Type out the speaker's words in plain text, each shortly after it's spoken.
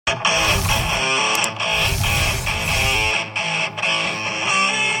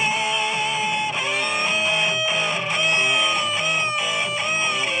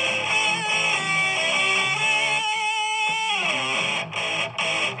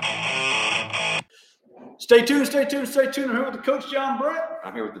Stay tuned, stay tuned, stay tuned. I'm here with the coach, John Brett.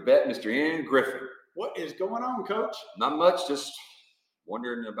 I'm here with the vet, Mr. Ian Griffin. What is going on, Coach? Not much, just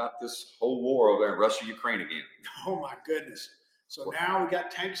wondering about this whole war over there in Russia, Ukraine again. Oh, my goodness. So now we got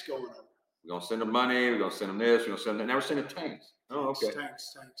tanks going on. We're going to send them money. We're going to send them this. We're going to send them. Now we're sending tanks. Oh, okay.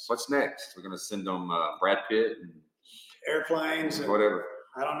 Tanks. What's next? We're going to send them Brad Pitt and airplanes and whatever.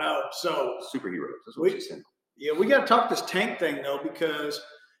 I don't know. So superheroes. That's what we send. Yeah, we got to talk this tank thing though, because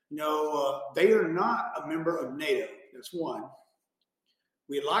they are not a member of NATO. That's one.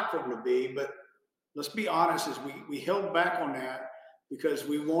 We'd like for them to be, but let's be honest, is we held back on that because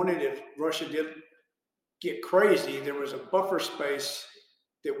we wanted, if Russia did get crazy, there was a buffer space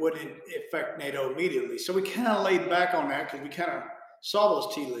that wouldn't affect NATO immediately. So we kind of laid back on that because we kind of saw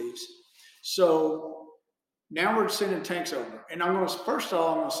those tea leaves. So now we're sending tanks over. And first of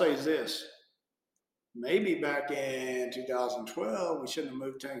all, I'm going to say is this. Maybe back in 2012, we shouldn't have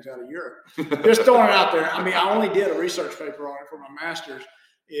moved tanks out of Europe. Just throwing it out there. I mean, I only did a research paper on it for my master's,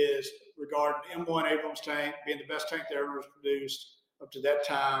 is regarding M1 Abrams tank being the best tank that ever was produced up to that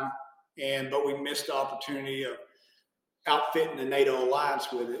time. But we missed the opportunity of outfitting the NATO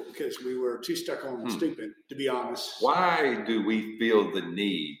alliance with it because we were too stuck on stupid, to be honest. Why do we feel the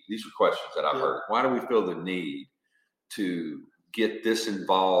need? These are questions that I've heard. Why do we feel the need to get this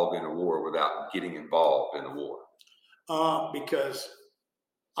involved in a war without getting involved in a war? Because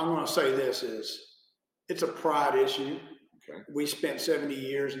I'm going to say this is, it's a pride issue. Okay. We spent 70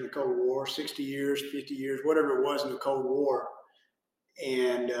 years in the Cold War, 60 years, 50 years, whatever it was in the Cold War.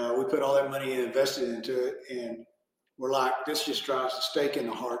 And we put all that money and invested into it. And we're like, this just drives a stake in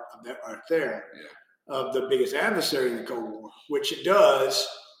the heart of that right there, of the biggest adversary in the Cold War, which it does.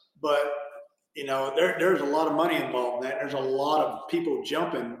 But there's a lot of money involved in that. There's a lot of people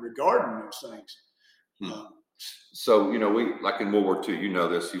jumping regarding those things. So, we, like in World War II, you know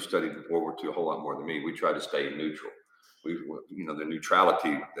this, you studied World War II a whole lot more than me. We tried to stay neutral. The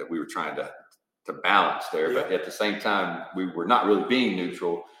neutrality that we were trying to balance there. But at the same time, we were not really being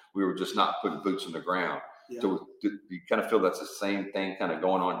neutral. We were just not putting boots on the ground. Yeah. So do you kind of feel that's the same thing kind of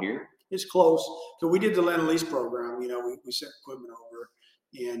going on here? It's close. So we did the Lend-Lease program. We sent equipment over.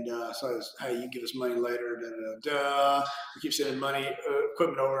 And so it's, hey, you give us money later. We keep sending money,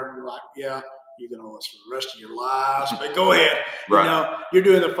 equipment over, and we're like, yeah, you're going to owe us for the rest of your lives. But go ahead. Right. You're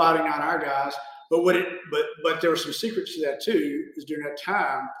doing the fighting, not our guys. But there were some secrets to that too. Is during that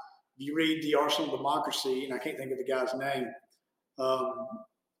time, you read The Arsenal of Democracy, and I can't think of the guy's name.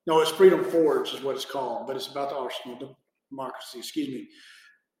 No, it's Freedom Forge is what it's called, but it's about the Arsenal of Democracy. Excuse me.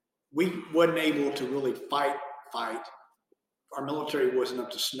 We wasn't able to really fight. Our military wasn't up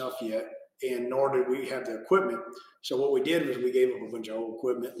to snuff yet, and nor did we have the equipment. So what we did was we gave them a bunch of old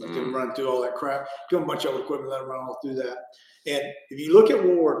equipment, let them run through all that crap, give them a bunch of old equipment, let them run all through that. And if you look at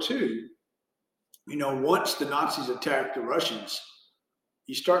World War II, once the Nazis attacked the Russians,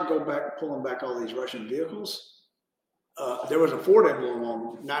 you start pulling back all these Russian vehicles. There was a Ford emblem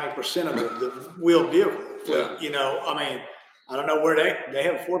on 90% of the wheeled vehicle. Yeah. I don't know where they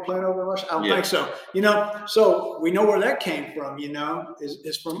have a Ford plant over in Russia. I don't think so. So we know where that came from.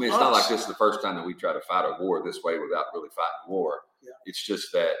 Is from. It's not like this is the first time that we try to fight a war this way without really fighting a war. Yeah. It's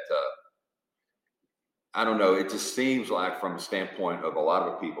just that I don't know. It just seems like, from the standpoint of a lot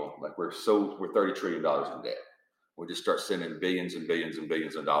of people, like we're $30 trillion in debt. We just start sending billions and billions and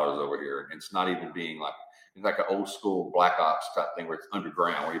billions of dollars over here, and it's not even being like. It's like an old school Black Ops type thing where it's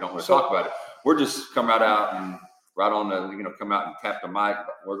underground, where you don't want to talk about it. We're just come out and right on the, come out and tap the mic.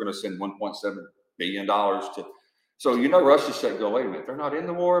 We're going to send $1.7 billion to. So, Russia said, go, wait a minute. They're not in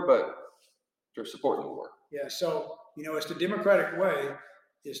the war, but they're supporting the war. Yeah. So, it's the democratic way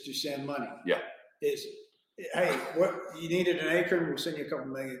is to send money. Yeah. Hey, what you needed an acre, we'll send you a couple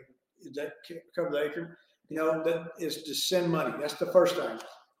million. Is that cover the acre? That is to send money. That's the first thing.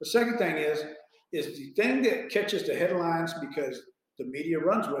 The second thing is the thing that catches the headlines because the media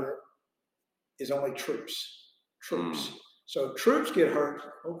runs with it is only troops. So troops get hurt.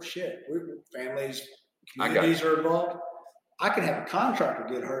 Oh shit! Families, communities are involved. I can have a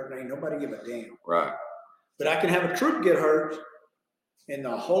contractor get hurt and ain't nobody give a damn. Right. But I can have a troop get hurt, and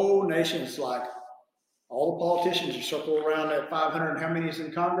the whole nation's like, all the politicians are circled around that 500. How many is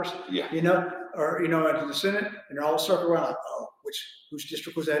in Congress? Yeah. Or into the Senate, and they're all circled around like, oh, whose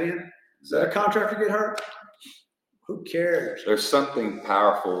district was that in? Is that a contractor get hurt? Who cares? There's something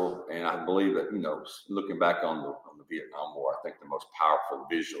powerful, and I believe that, looking back on the Vietnam War, I think the most powerful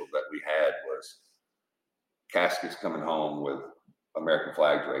visual that we had was caskets coming home with American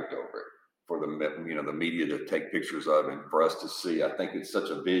flag draped over it for the media to take pictures of and for us to see. I think it's such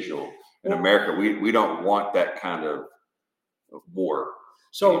a visual. In America, we don't want that kind of war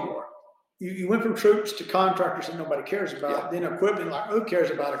anymore. you went from troops to contractors that nobody cares about. Then equipment, like who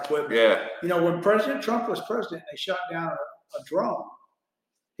cares about equipment? Yeah. You know, when President Trump was president, they shot down a drone.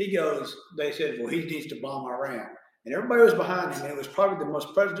 They said, well, he needs to bomb Iran. And everybody was behind him. And it was probably the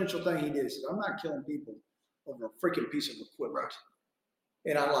most presidential thing he did. He said, I'm not killing people over a freaking piece of equipment.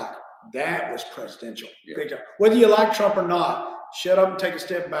 And I'm like, that was presidential. Yeah. Whether you like Trump or not, shut up and take a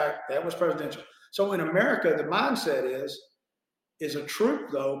step back. That was presidential. So in America, the mindset is a troop,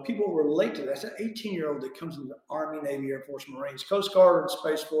 though. People relate to that. That's an 18-year-old that comes into the Army, Navy, Air Force, Marines, Coast Guard, or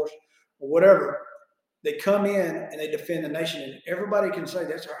Space Force, or whatever. They come in and they defend the nation. And everybody can say,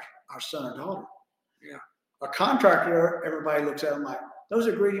 that's our son or daughter. Yeah. A contractor, everybody looks at them like, those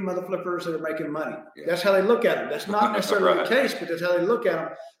are greedy mother flippers that are making money. Yeah. That's how they look at them. That's not necessarily the case, but that's how they look at them.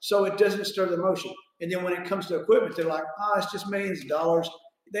 So it doesn't stir the emotion. And then when it comes to equipment, they're like, it's just millions of dollars.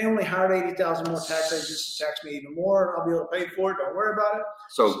 They only hired 80,000 more tax agents to tax me even more. I'll be able to pay for it. Don't worry about it.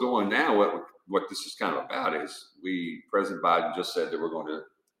 So going now, what this is kind of about is President Biden just said that we're going to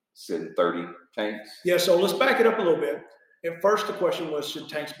send 30 tanks. Yeah, so let's back it up a little bit. At first, the question was, should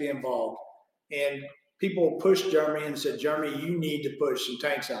tanks be involved? And people pushed Germany and said, Germany, you need to push some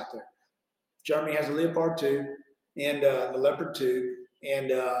tanks out there. Germany has a Leopard 2 and the Leopard 2.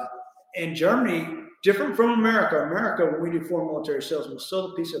 And Germany, different from America. America, when we do foreign military sales, we'll sell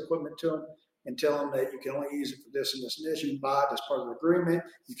a piece of equipment to them and tell them that you can only use it for this and this and this. You can buy it as part of the agreement.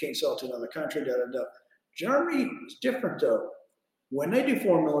 You can't sell it to another country, da-da-da. Germany is different, though. When they do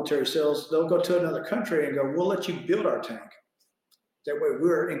foreign military sales, they'll go to another country and go, we'll let you build our tank. That way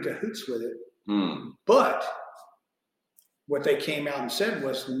we're in cahoots with it. But what they came out and said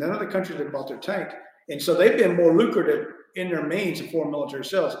was none of the countries have bought their tank. And so they've been more lucrative in their means of foreign military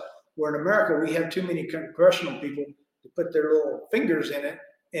sales. Where in America, we have too many congressional people to put their little fingers in it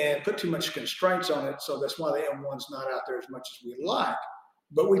and put too much constraints on it. So that's why the M1's not out there as much as we like.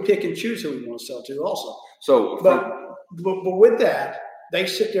 But we pick and choose who we want to sell to also. But with that, they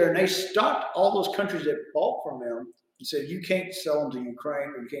sit there and they stopped all those countries that bought from them and said, you can't sell them to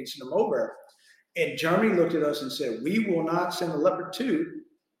Ukraine or you can't send them over. And Germany looked at us and said, we will not send the Leopard 2,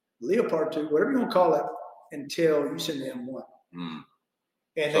 Leopard 2, whatever you want to call it, until you send the M1.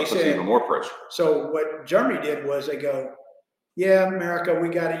 And they said, even more pressure. So what Germany did was they go, yeah, America, we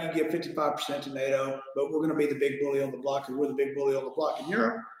got it. You give 55% to NATO, but we're going to be the big bully on the block, and we're the big bully on the block in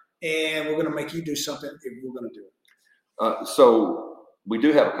Europe, and we're going to make you do something if we're going to do it. So we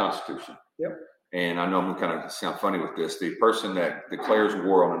do have a constitution. Yep. And I know I'm going to kind of sound funny with this. The person that declares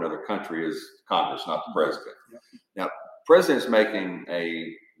war on another country is Congress, not the president. Yep. Now, president's making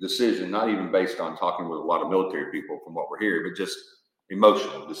a decision, not even based on talking with a lot of military people from what we're hearing, but just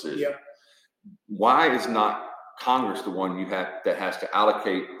emotional decision. Yep. Why is not Congress the one that has to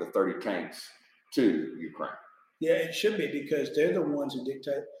allocate the 30 tanks to Ukraine? Yeah, it should be because they're the ones who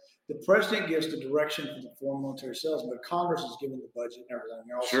dictate. The president gives the direction for the foreign military sales, but Congress is given the budget and everything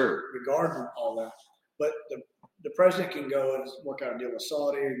else regarding all that. But the president can go and work out a deal with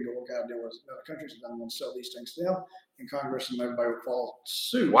Saudi, and go work out a deal with other countries, and I'm going to sell these things to them, and Congress and everybody will follow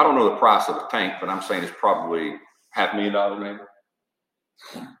suit. Well, I don't know the price of a tank, but I'm saying it's probably $500,000 maybe.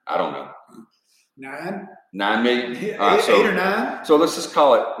 I don't know. $9 million? Eight or nine? So let's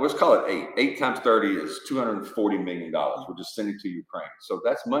call it 8. 8 times 30 is $240 million. We're just sending to Ukraine. So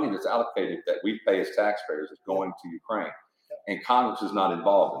that's money that's allocated that we pay as taxpayers is going to Ukraine. And Congress is not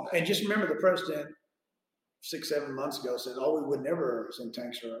involved in that. And just remember the president 6-7 months ago said, we would never send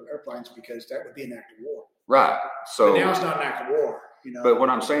tanks or airplanes because that would be an act of war. Right. So but now it's not an act of war. But what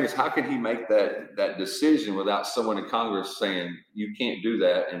I'm saying is, how can he make that decision without someone in Congress saying you can't do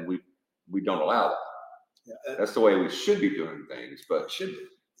that and we don't allow that? Yeah, that's the way we should be doing things. But it should be.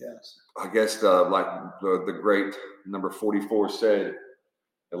 Yes. I guess like the great number 44 said,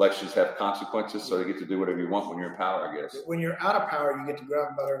 elections have consequences, so you get to do whatever you want when you're in power, I guess. When you're out of power, you get to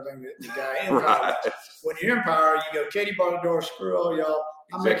grab about everything that the guy in power. When you're in power, you go, Katie Barnador, screw all y'all.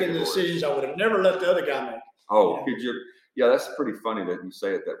 I'm making the decisions I would have never let the other guy make. Oh, yeah, that's pretty funny that you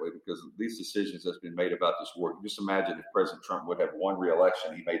say it that way because these decisions that's been made about this war. Just imagine if President Trump would have won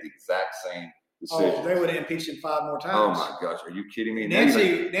re-election, he made the exact same decision. Oh, they would have impeached him 5 more times. Oh my gosh, are you kidding me?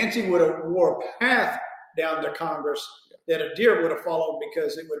 Nancy would have wore a path down to Congress that a deer would have followed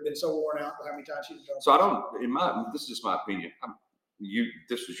because it would have been so worn out how many times she's done. So this is just my opinion.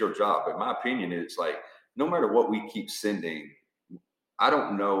 This was your job, but my opinion is like no matter what we keep sending, I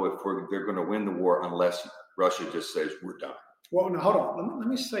don't know if they're going to win the war unless Russia just says we're done. Well, now hold on. Let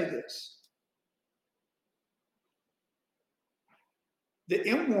me say this. The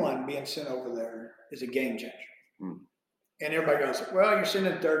M1 being sent over there is a game changer. And everybody goes, well, you're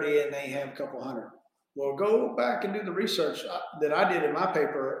sending 30 and they have a couple hundred. Well, go back and do the research that I did in my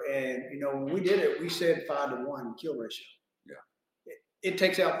paper. And, when we did it, we said 5-to-1 kill ratio. Yeah. It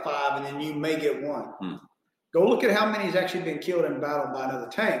takes out 5, and then you may get 1. Hmm. Go look at how many has actually been killed in battle by another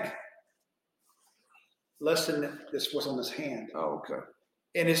tank. Less than this was on this hand. Oh, okay.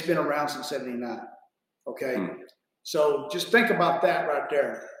 And it's been around since 79. Okay. Hmm. So just think about that right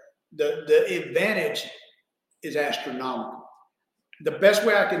there. The advantage is astronomical. The best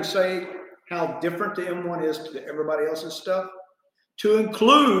way I can say how different the M1 is to everybody else's stuff, to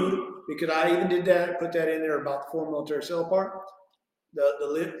include, because I even did that, put that in there about the 4 military cell part,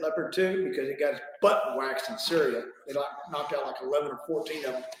 the Leopard 2, because it got its butt waxed in Syria. They knocked out like 11 or 14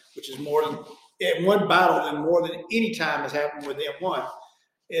 of them, which is more than, in one battle, than more than any time has happened with the M1,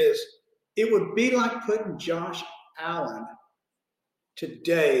 is it would be like putting Josh Allen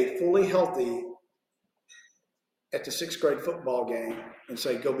today, fully healthy, at the 6th grade football game and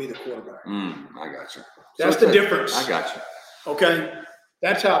say, go be the quarterback. I got you. That's the difference. I got you. Okay?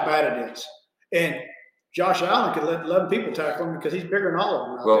 That's how bad it is. And Josh Allen could let 11 people tackle him because he's bigger than all of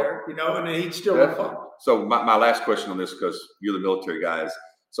them out there, and he'd still run fun. So my last question on this, because you're the military guys.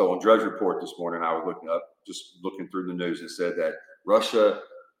 So on Drudge Report this morning, I was looking through the news, and said that Russia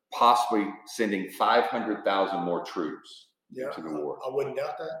possibly sending 500,000 more troops into the war. I wouldn't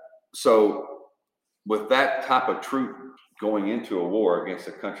doubt that. So with that type of troop going into a war against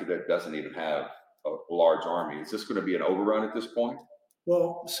a country that doesn't even have a large army, is this going to be an overrun at this point?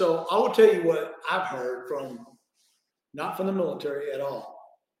 Well, so I will tell you what I've heard from, not from the military at all,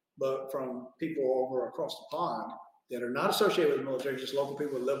 but from people over across the pond that are not associated with the military, just local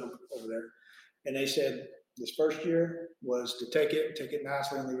people that live over there. And they said this first year was to take it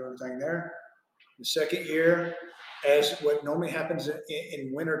nicely and leave everything there. The second year, as what normally happens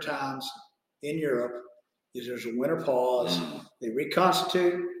in winter times in Europe, is there's a winter pause, they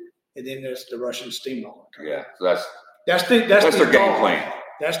reconstitute, and then there's the Russian steamroller. Yeah, so that's their game plan.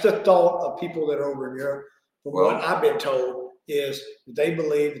 That's the thought of people that are over in Europe. But what I've been told is they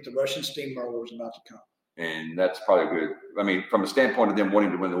believe that the Russian steamroller is about to come. And that's probably good. I mean, from the standpoint of them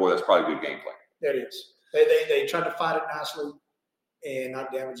wanting to win the war, that's probably a good game plan. That is. They tried to fight it nicely and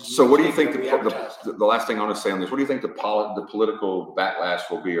not damage it. So what do you think the last thing I want to say on this, what do you think the political backlash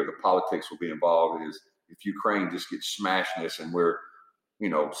will be, or the politics will be involved, is if Ukraine just gets smashed in this and we're,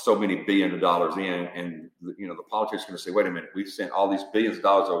 so many billions of dollars in, and, the politics are going to say, wait a minute, we've sent all these billions of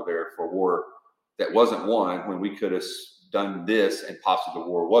dollars over there for a war that wasn't won, when we could have done this and possibly the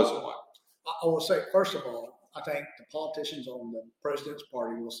war was won. I will say, first of all, I think the politicians on the president's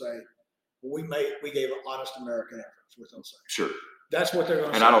party will say, we gave an honest American effort, is what they'll say. Sure. That's what they're going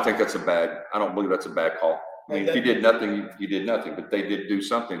to say. And I don't believe that's a bad call. I mean, if you did nothing, you did nothing, but they did do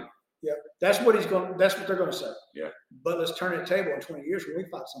something. Yeah, that's what they're going to say. Yeah. But let's turn the table in 20 years when we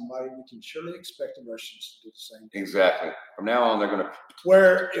fight somebody, we can surely expect the Russians to do the same thing. Exactly. From now on, they're going to.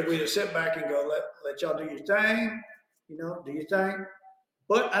 Where if we just sit back and go, let y'all do your thing, do your thing.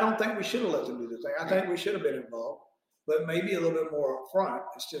 But I don't think we should have let them do the thing. I think we should have been involved, but maybe a little bit more up front.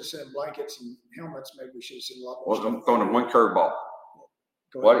 Instead of sending blankets and helmets, maybe we should have sent a lot more. Well, I'm throwing one curveball.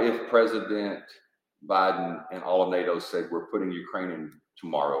 What if President Biden and all of NATO said, we're putting Ukraine in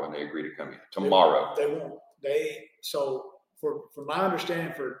tomorrow, and they agree to come in tomorrow? They won't. So for my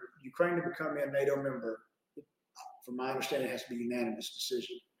understanding, for Ukraine to become a NATO member, from my understanding, it has to be a unanimous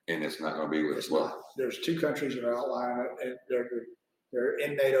decision. And it's not going to be with us. Well, there's 2 countries that are outlined, and they're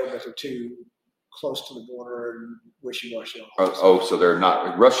in NATO, but they're too close to the border and wishy-washy. So they're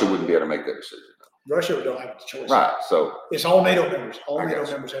not. Russia wouldn't be able to make that decision. Russia don't have the choice. Right. So it's all NATO members. All NATO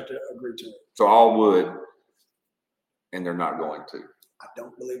members have to agree to it. So all would, and they're not going to. I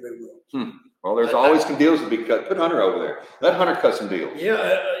don't believe they will. Well, there's always some deals to be cut. Put Hunter over there. Let Hunter cut some deals.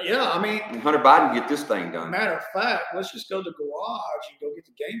 Yeah. I mean, and Hunter Biden get this thing done. Matter of fact, let's just go to the garage and go get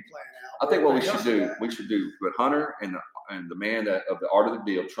the game plan out. I think what we should do, put Hunter and the man of the art of the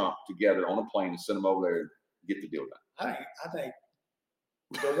deal, Trump, together on a plane and send them over there and get the deal done. I think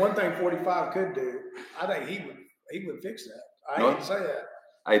the one thing 45 could do, I think he would fix that. I didn't say that.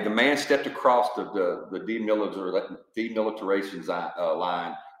 Hey, the man stepped across the demilitarization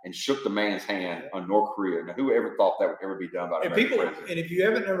line and shook the man's hand on North Korea. Now, who ever thought that would ever be done by and people? President? And if you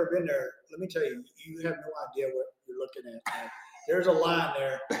haven't never been there, let me tell you, you have no idea what you're looking at. Man. There's a line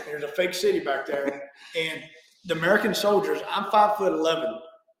there. There's a fake city back there, and the American soldiers. I'm 5'11"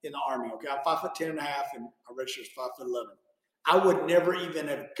 in the Army. Okay, I'm 5'10.5", and I registered as 5'11". I would never even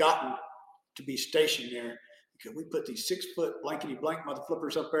have gotten to be stationed there because we put these 6-foot blankety-blank mother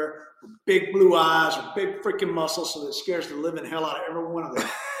flippers up there with big blue eyes or big freaking muscles, so that it scares the living hell out of every one of them.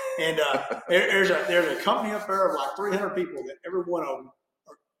 And there's a company up there of like 300 people that every one of them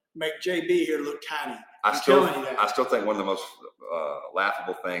make JB here look tiny. I still think one of the most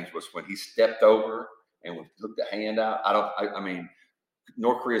laughable things was when he stepped over and took the hand out. I mean,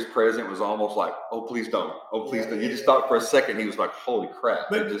 North Korea's president was almost like, "Oh, please don't! Oh, please don't!" You just thought for a second he was like, "Holy crap!"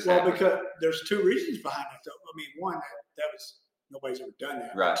 But because there's two reasons behind it. Though. I mean, one, that was nobody's ever done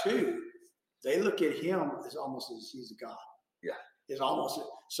that. Right. Two, they look at him as almost as he's a god. Yeah. It's almost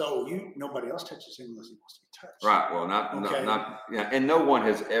so nobody else touches him unless he wants to be touched. Right. Well, not and no one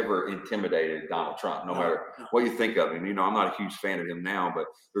has ever intimidated Donald Trump, no matter what you think of him. You know, I'm not a huge fan of him now, but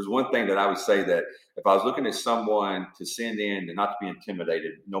there's one thing that I would say that if I was looking at someone to send in and not to be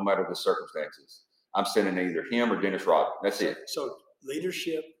intimidated, no matter the circumstances, I'm sending either him or Dennis Rodman. That's it. So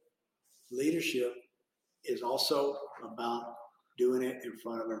leadership is also about doing it in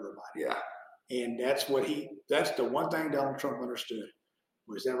front of everybody. Yeah. And that's the one thing Donald Trump understood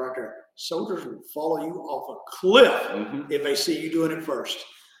was that right there. Soldiers will follow you off a cliff if they see you doing it first.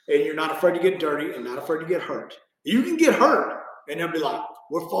 And you're not afraid to get dirty and not afraid to get hurt. You can get hurt and they'll be like,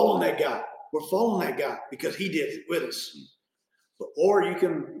 we're following that guy. We're following that guy because he did it with us. Or you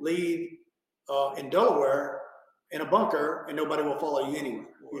can leave in Delaware in a bunker and nobody will follow you anywhere.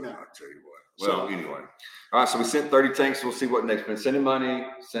 You know. I'll tell you what. Well, anyway. All right, so we sent 30 tanks. We'll see what next. Been sending money,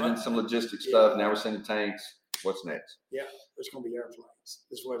 sending some logistic stuff. Now we're sending tanks. What's next? Yeah, it's going to be airplanes.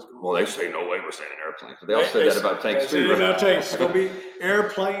 This is what it's going to be. Well, they say no way we're sending airplanes. But they all said that about tanks too. Right? About tanks. It's going to be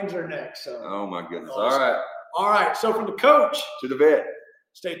airplanes are next. So. Oh, my goodness. Awesome. All right. So from the coach to the vet.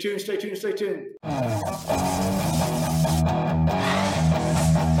 Stay tuned.